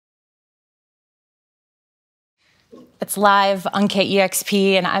It's live on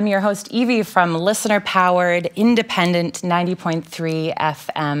KEXP, and I'm your host, Evie, from listener-powered, independent 90.3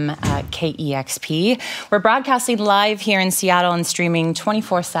 FM KEXP. We're broadcasting live here in Seattle and streaming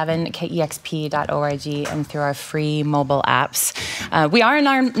 24/7 KEXP.org and through our free mobile apps. We are a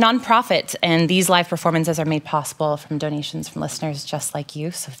nonprofit, and these live performances are made possible from donations from listeners just like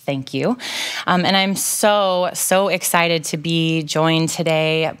you, so thank you. And I'm so excited to be joined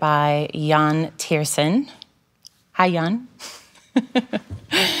today by Yann Tiersen. Hi, Yann.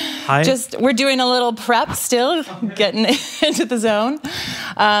 Hi. We're doing a little prep still, getting into the zone.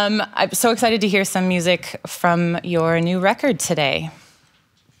 I'm so excited to hear some music from your new record today.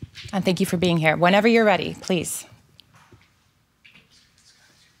 And thank you for being here. Whenever you're ready, please.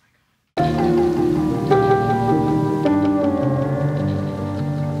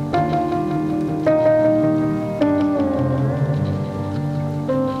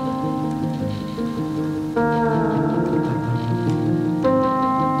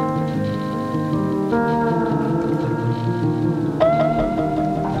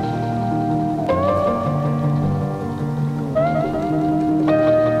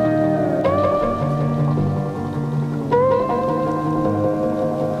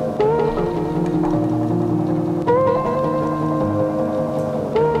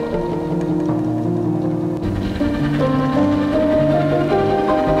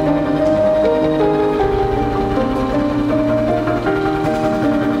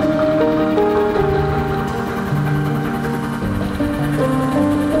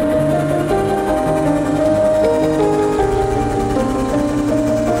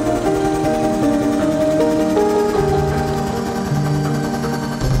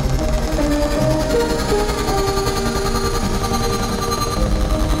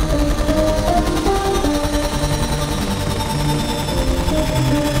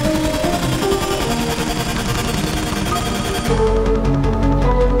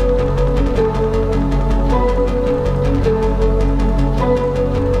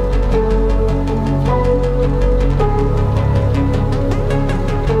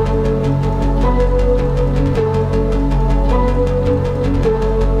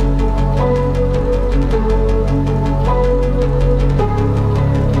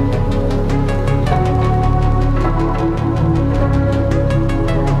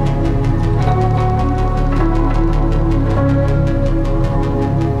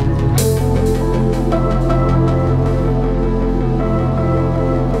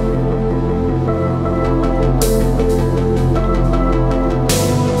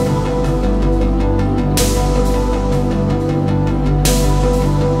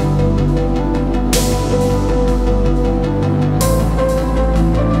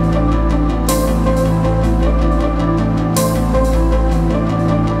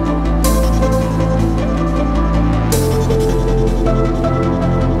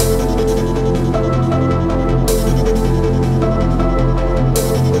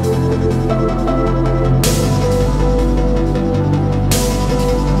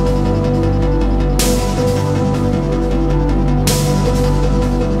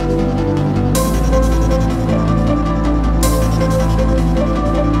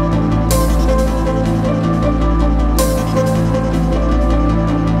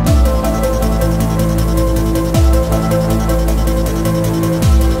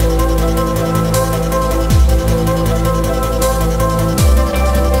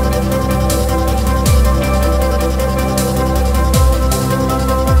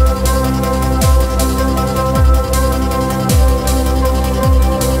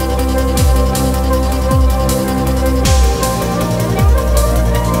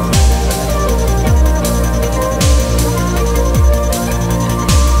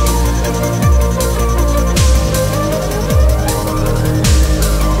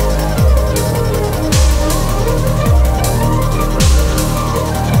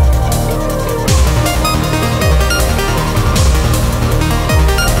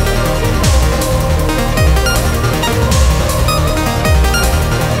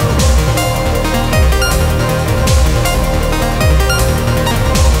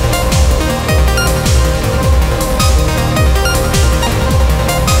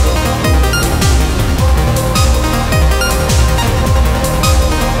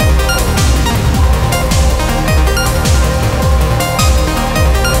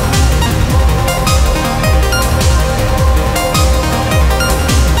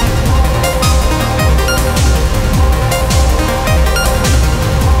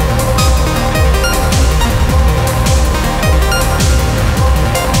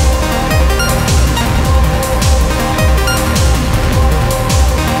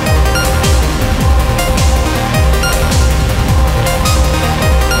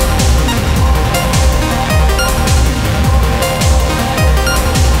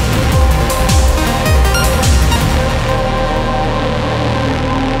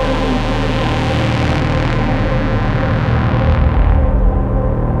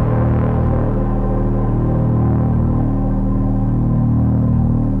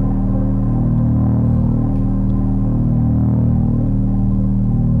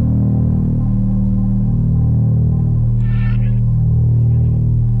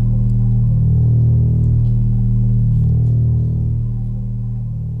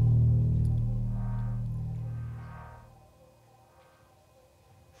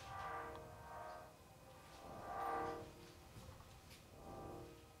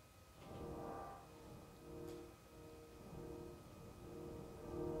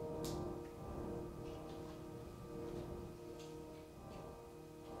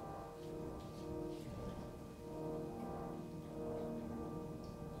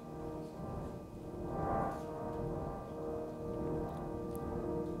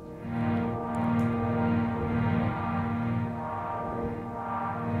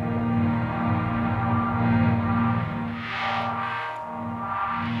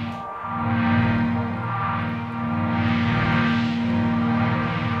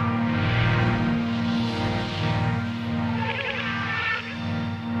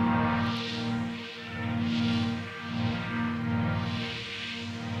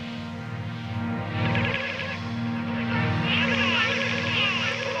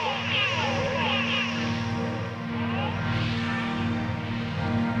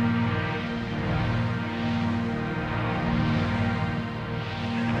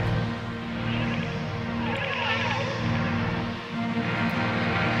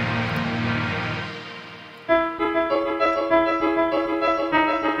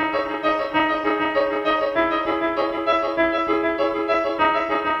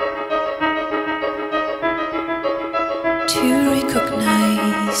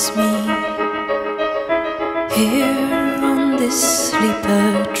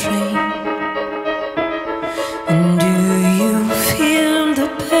 sleeper train. And do you feel the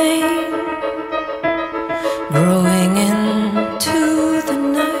pain growing into the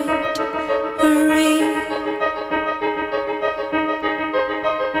night, Marie?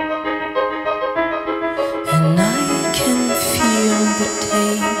 And I can feel the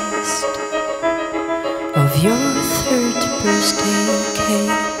taste of your third birthday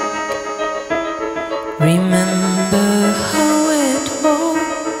cake. Remember how it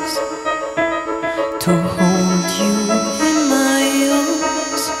was to hold you in my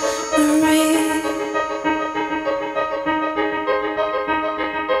arms, Marie.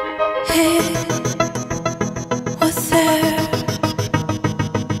 Hey, what's there?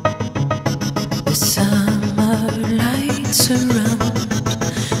 The summer lights around.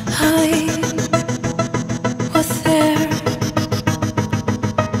 Hi, what's there?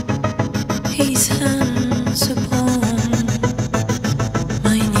 His hands upon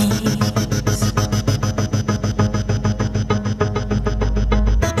my knees,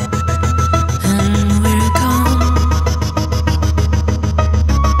 and we're gone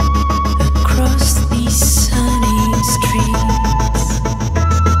across these sunny streets,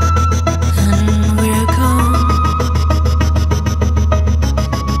 and we're gone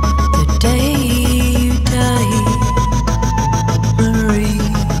the day you died, Marie.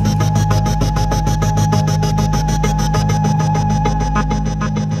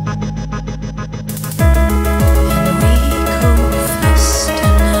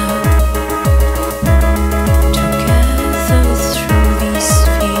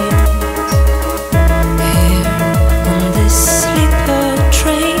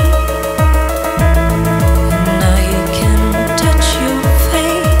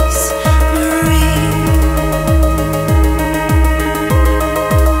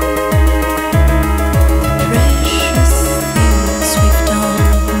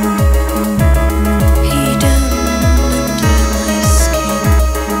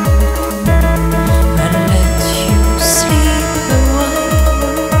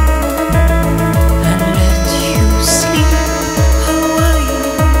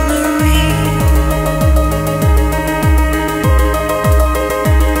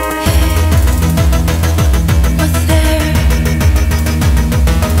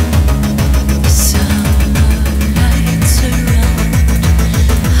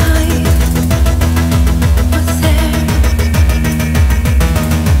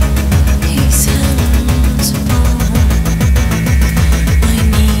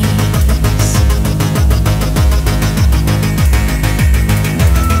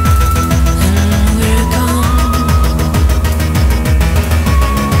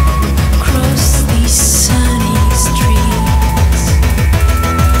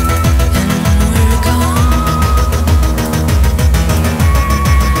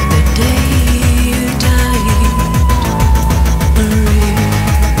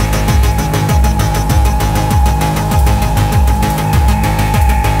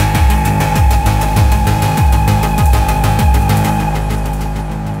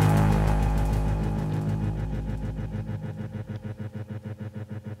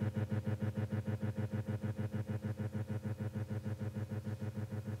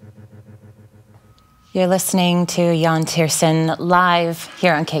 You're listening to Yann Tiersen live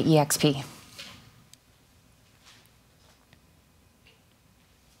here on KEXP.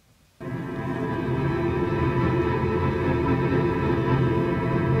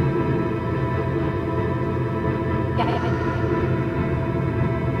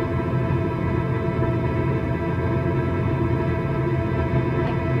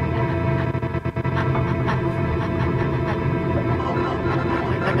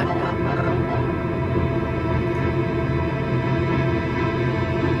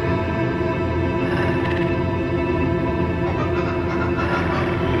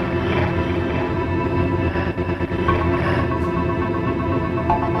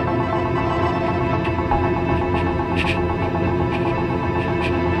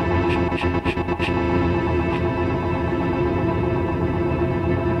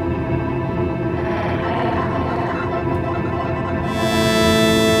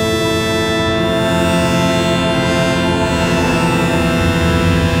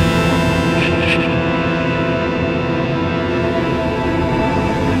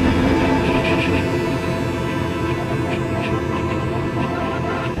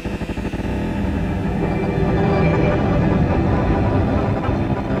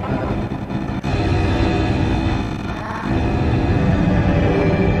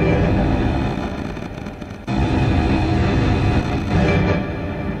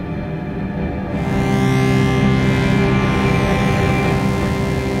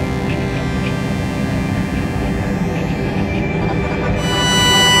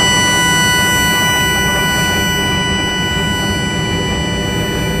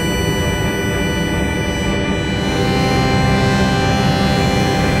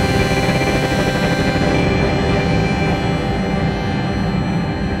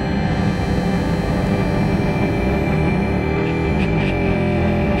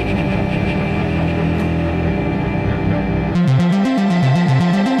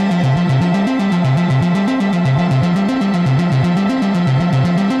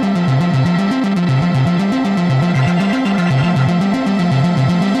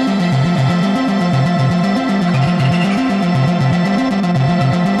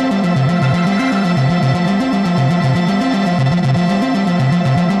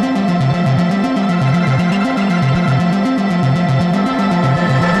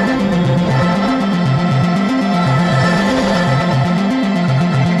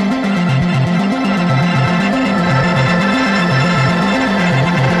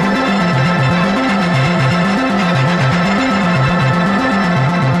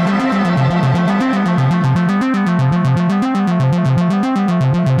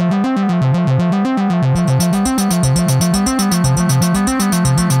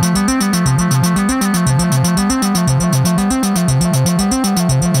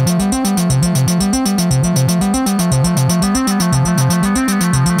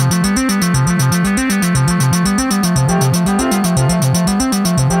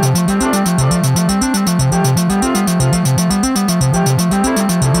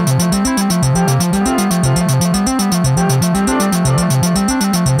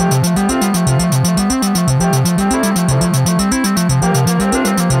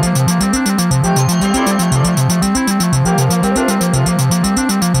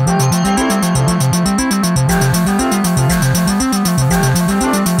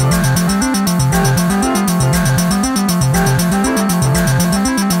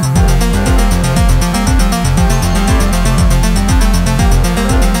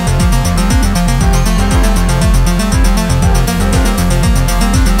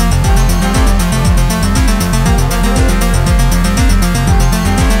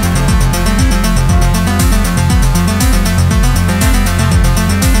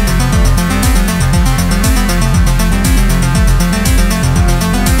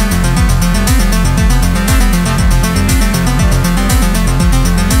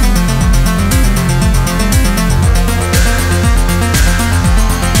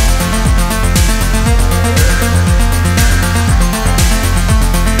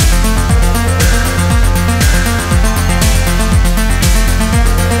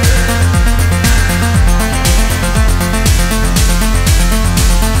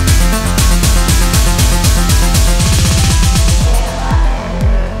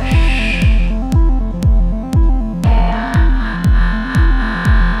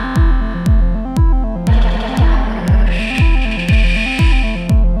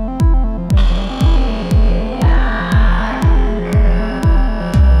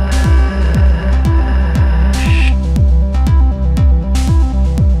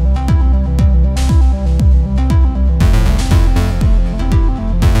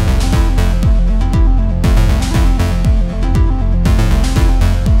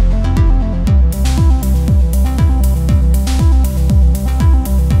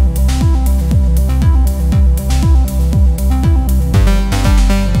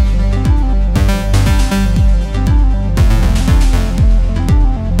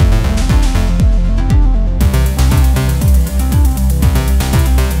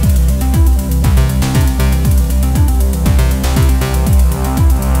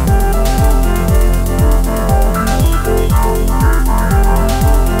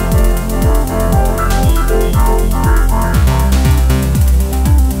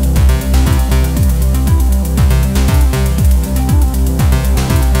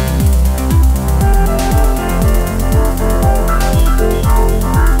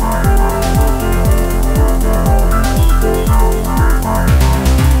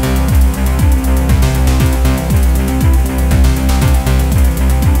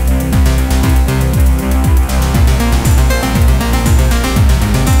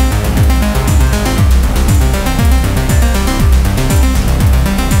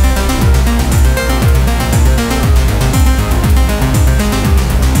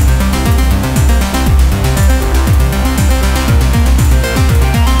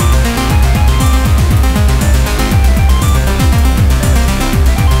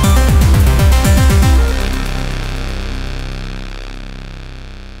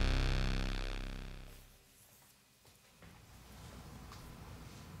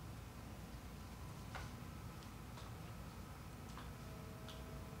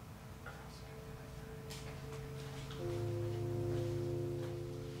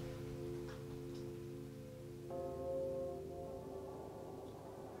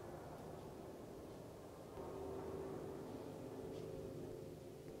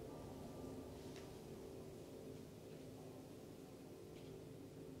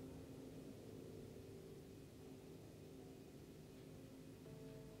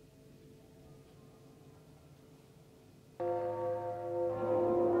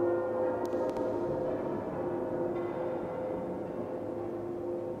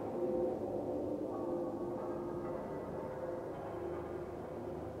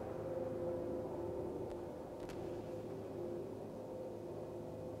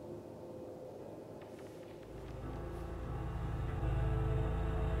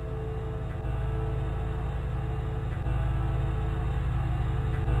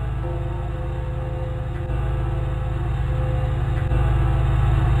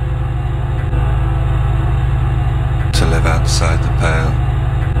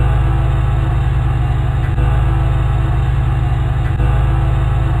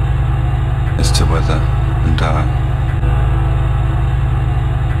 wither and die.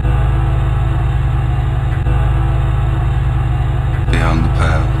 Beyond the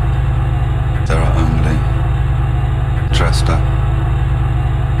pale, there are only dressed up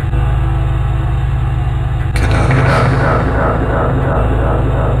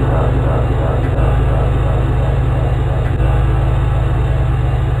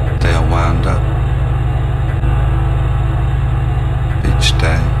they are wound up each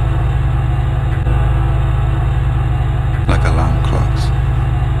day like alarm clocks.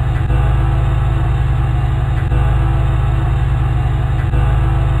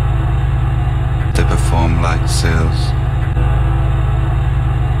 They perform like seals.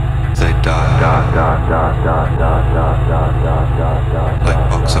 They die like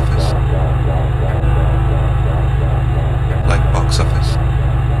box office. Like box office.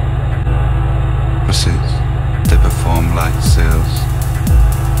 Proceeds. They perform like seals.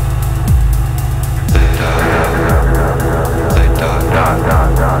 They die. They die.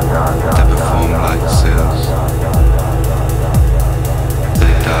 They perform like seals.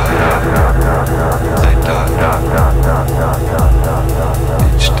 They die. They die.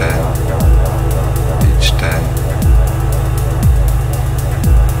 Each day. Each day.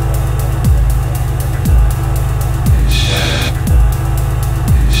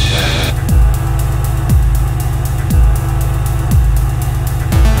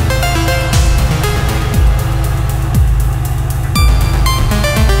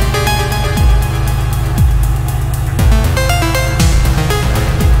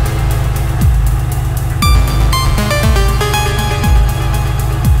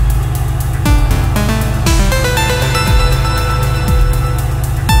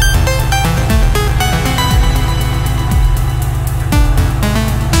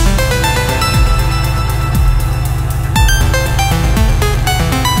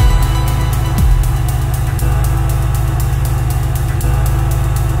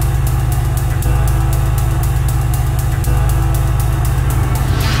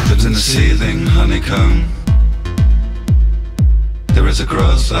 Seething honeycomb, there is a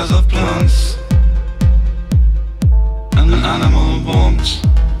growth as of plants, and an animal warmth,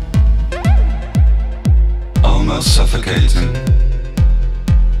 almost suffocating,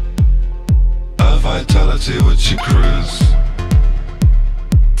 a vitality which accrues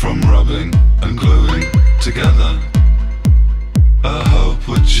from rubbing and gluing together, a hope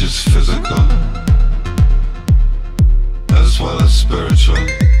which is physical as well as spiritual.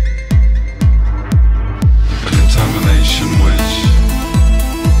 Contamination which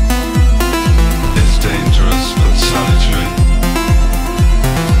is dangerous but salutary.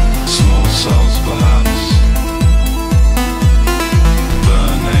 Small cells perhaps,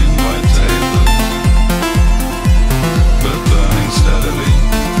 burning by tables, but burning steadily,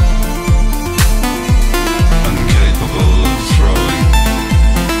 incapable of throwing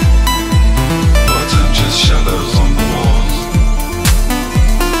portentous shadows on the walls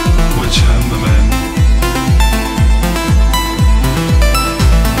which hem them in.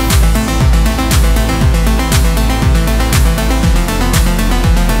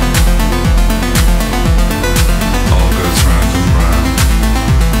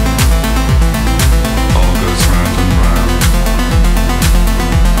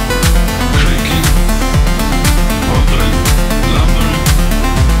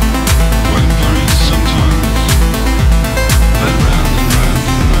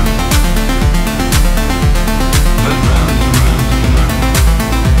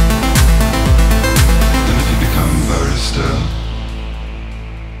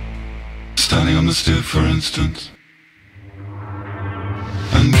 Stoop, for instance,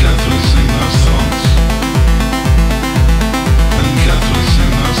 and carefully sing those thoughts, and carefully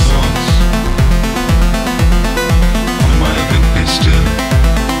sing those thoughts. On my epic be still,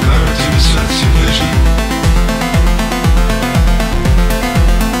 clarity resets your vision.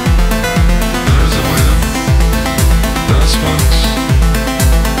 There is a wheel, there are spokes,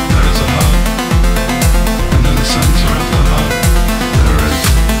 there is a hub, and in the center of the hub there is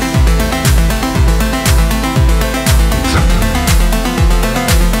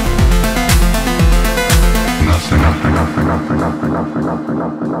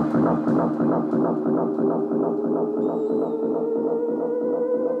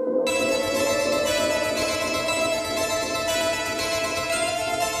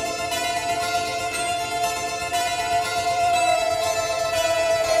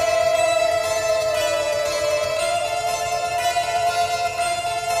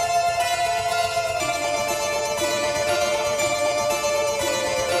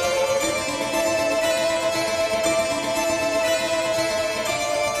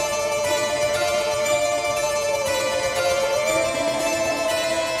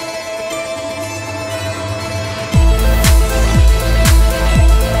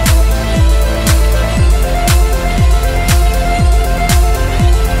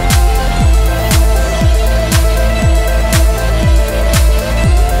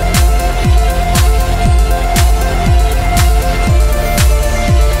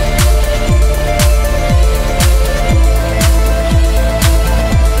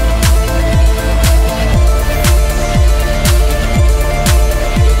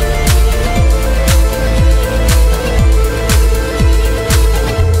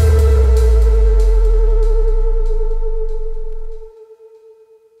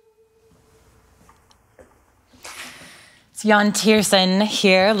It's Yann Tiersen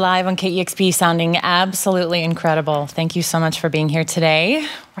here, live on KEXP, sounding absolutely incredible. Thank you so much for being here today.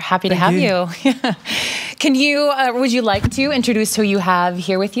 We're happy to have you. Can you, would you like to introduce who you have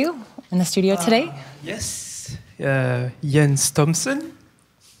here with you in the studio today? Yes, Yann Thomsen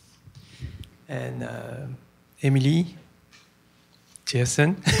and Emilie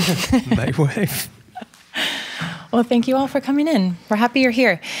Tiersen, my wife. Well, thank you all for coming in. We're happy you're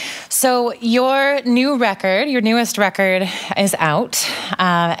here. So your new record, your newest record is out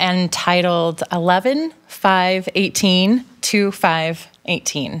and titled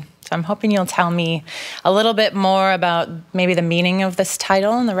 11/5/18/25/18. So I'm hoping you'll tell me a little bit more about maybe the meaning of this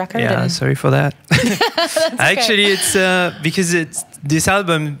title and the record. Yeah, sorry for that. Actually, it's because this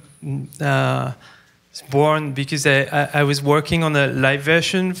album is born because I was working on a live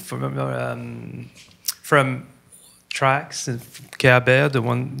version from tracks, Kerber,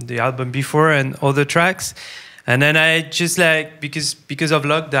 the album before, and other tracks. And then I just because of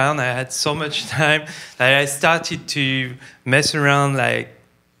lockdown, I had so much time that I started to mess around,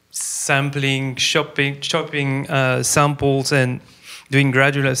 sampling, chopping samples and doing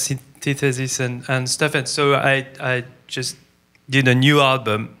gradual synthesis and stuff. And so I just did a new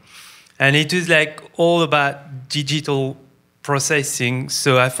album. And it was all about digital processing.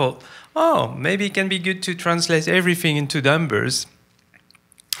 So I thought, oh, maybe it can be good to translate everything into numbers.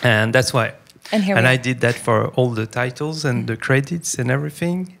 And that's why. And I did that for all the titles and the credits and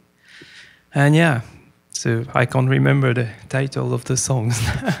everything. And yeah, so I can't remember the title of the songs.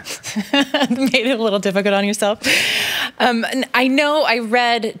 Made it a little difficult on yourself. I know I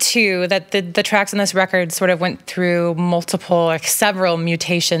read too that the tracks on this record sort of went through several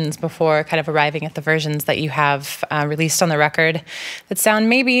mutations before kind of arriving at the versions that you have released on the record that sound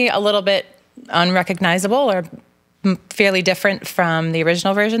maybe a little bit unrecognizable or fairly different from the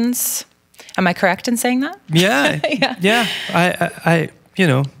original versions. Am I correct in saying that? Yeah, yeah.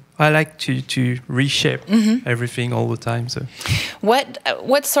 I like to reshape everything all the time. So,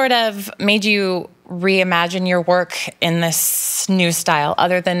 what sort of made you reimagine your work in this new style,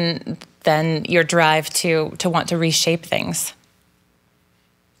 other than your drive to want to reshape things?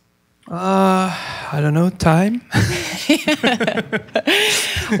 I don't know, time.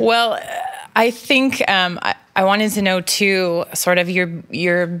 Well, I think I wanted to know too. Sort of,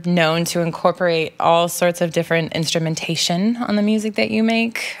 you're known to incorporate all sorts of different instrumentation on the music that you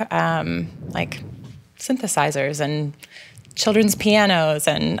make, like synthesizers and children's pianos.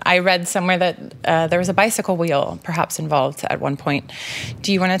 And I read somewhere that there was a bicycle wheel perhaps involved at one point.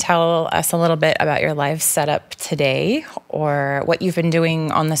 Do you want to tell us a little bit about your live setup today, or what you've been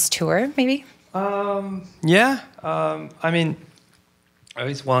doing on this tour, maybe? Yeah. I mean, there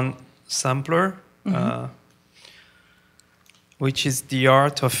is one sampler, which is the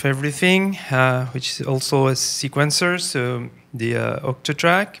art of everything, which is also a sequencer, so the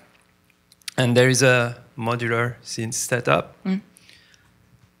Octatrack. And there is a modular synth setup.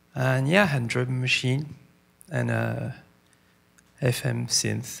 And yeah, and drum machine, and a FM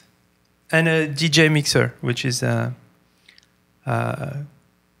synth. And a DJ mixer, which is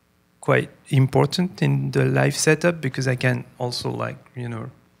quite important in the live setup, because I can also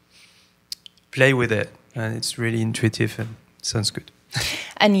play with it, and it's really intuitive and sounds good.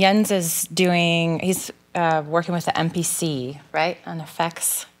 And Jens is he's working with the MPC, right? And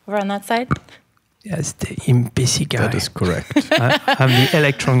effects over on that side? Yes, the MPC guy. That is correct. I'm the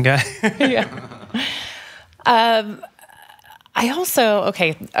electron guy. Yeah. I also,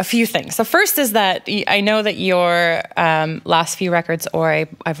 a few things. So first is that I know that your last few records, or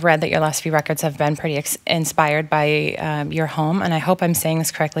I've read that your last few records have been pretty inspired by your home, and I hope I'm saying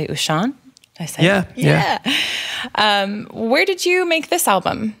this correctly, Ushan. Did I say that? Yeah. Where did you make this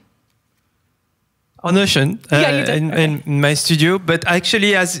album? On Ocean, you did. in my studio, but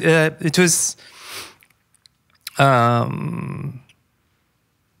actually it was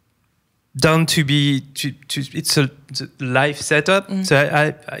done to be it's a live setup. So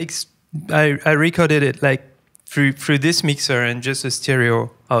I recorded it through this mixer and just a stereo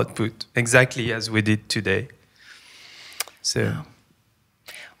output, exactly as we did today. So. Wow.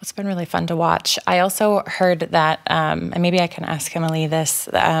 It's been really fun to watch. I also heard that, and maybe I can ask Emilie this,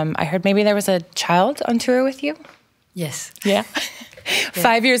 I heard maybe there was a child on tour with you? Yes. Yeah.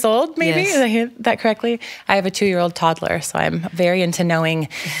 5 years old, maybe? Yes. Did I hear that correctly? I have a 2-year-old toddler, so I'm very into knowing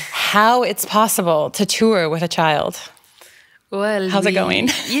how it's possible to tour with a child. Well, how's it going?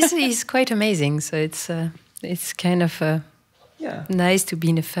 He's quite amazing. So it's kind of nice to be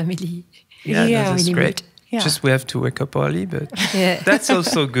in a family. Yeah, that's really great. good. Yeah. Just we have to wake up early, but Yeah. that's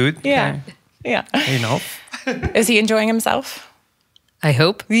also good. Yeah. Enough. Is he enjoying himself? I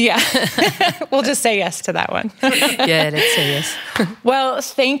hope. Yeah. We'll just say yes to that one. Yeah, let's say yes. Well,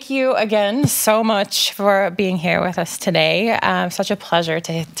 thank you again so much for being here with us today. Such a pleasure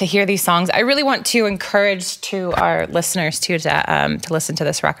to hear these songs. I really want to encourage to our listeners to listen to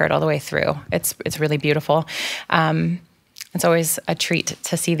this record all the way through. It's really beautiful. It's always a treat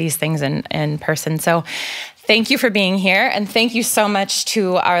to see these things in person. So thank you for being here, and thank you so much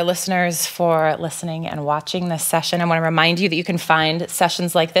to our listeners for listening and watching this session. I want to remind you that you can find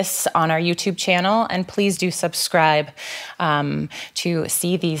sessions like this on our YouTube channel, and please do subscribe to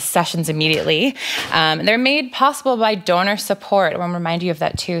see these sessions immediately. They're made possible by donor support. I want to remind you of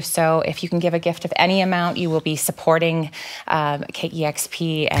that too. So if you can give a gift of any amount, you will be supporting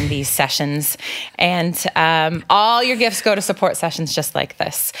KEXP and these sessions. And all your gifts go to support sessions just like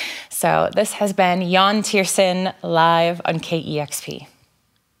this. So this has been Yann Tiersen live on KEXP.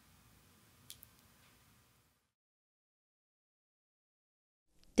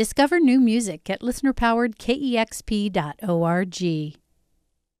 Discover new music at listener-powered KEXP.org.